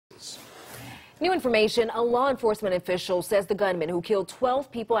New information, a law enforcement official says the gunman who killed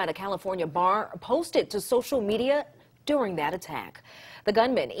 12 people at a California bar posted to social media during that attack. The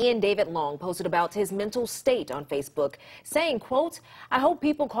gunman, Ian David Long, posted about his mental state on Facebook, saying, quote, "I hope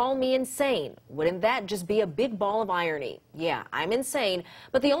people call me insane. Wouldn't that just be a big ball of irony? Yeah, I'm insane,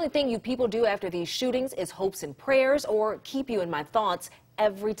 but the only thing you people do after these shootings is hopes and prayers or keep you in my thoughts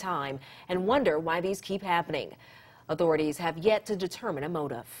every time and wonder why these keep happening." Authorities have yet to determine a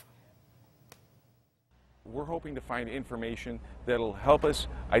motive. We're hoping to find information that'll help us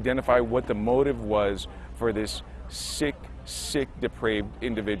identify what the motive was for this sick, depraved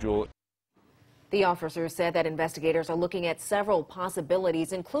individual. The officer said that investigators are looking at several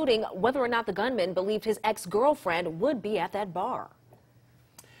possibilities, including whether or not the gunman believed his ex-girlfriend would be at that bar.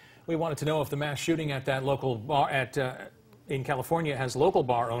 We wanted to know if the mass shooting at that local bar in California has local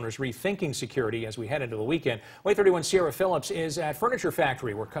bar owners rethinking security as we head into the weekend. WAAY 31 Sierra Phillips is at Furniture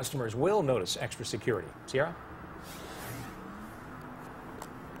Factory, where customers will notice extra security. Sierra?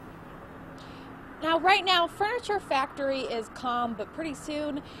 Now, right now, Furniture Factory is calm, but pretty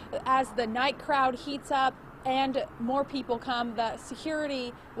soon, as the night crowd heats up and more people come, the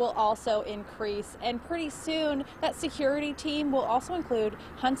security will also increase. And pretty soon, that security team will also include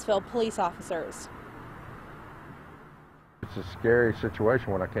Huntsville police officers. It's a scary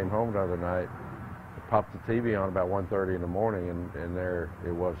situation. When I came home the other night, I popped the TV on about 1:30 in the morning, and there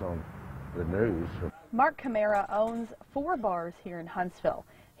it was on the news. Mark Camara owns 4 bars here in Huntsville.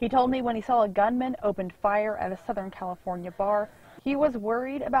 He told me when he saw a gunman opened fire at a Southern California bar, he was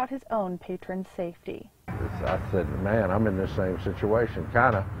worried about his own patron's safety. I said, man, I'm in this same situation,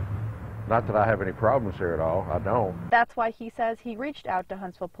 kind of. Not that I have any problems here at all, I don't. That's why he says he reached out to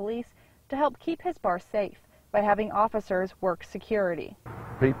Huntsville police to help keep his bar safe by having officers work security.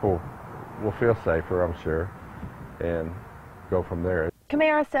 People will feel safer, I'm sure, and go from there.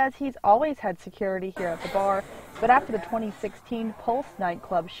 Camara says he's always had security here at the bar, but after the 2016 Pulse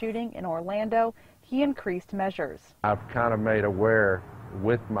nightclub shooting in Orlando, he increased measures. I've kind of made aware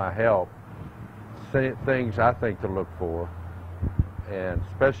with my help things I think to look for, and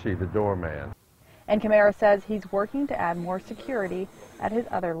especially the doorman. And Camara says he's working to add more security at his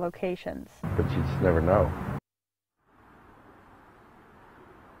other locations. But you just never know.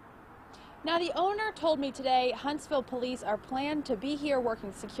 Now, the owner told me today Huntsville police are planned to be here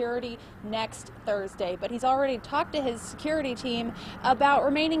working security next Thursday, but he's already talked to his security team about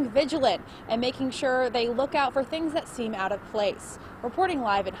remaining vigilant and making sure they look out for things that seem out of place. Reporting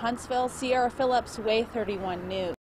live in Huntsville, Sierra Phillips, WAAY 31 News.